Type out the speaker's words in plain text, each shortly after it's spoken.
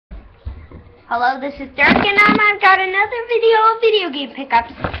Hello, this is Dirk, and I've got another video of video game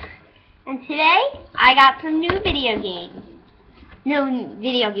pickups. And today, I got some new video game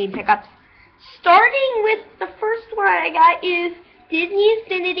pickups. Starting with the first one I got is Disney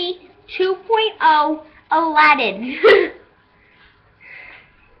Infinity 2.0 Aladdin.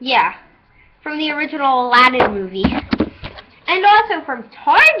 Yeah, from the original Aladdin movie. And also from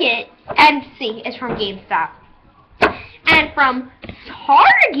Target, and see, it's from Gamestop. And from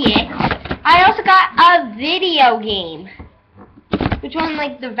Target, I also got a video game, which one,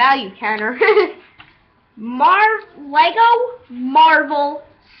 like the value counter. Lego Marvel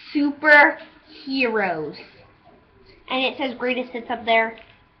Super Heroes, and it says greatest hits up there,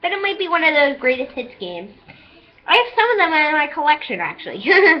 but it might be one of those greatest hits games. I have some of them in my collection, actually.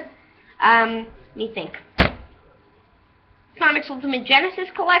 Let me think. Sonic's Ultimate Genesis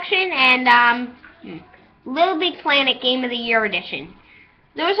Collection and Little Big Planet Game of the Year Edition.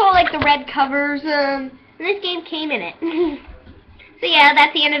 Those are all like the red covers, and this game came in it. So yeah,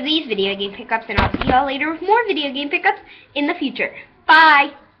 that's the end of these video game pickups, and I'll see y'all later with more video game pickups in the future.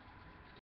 Bye!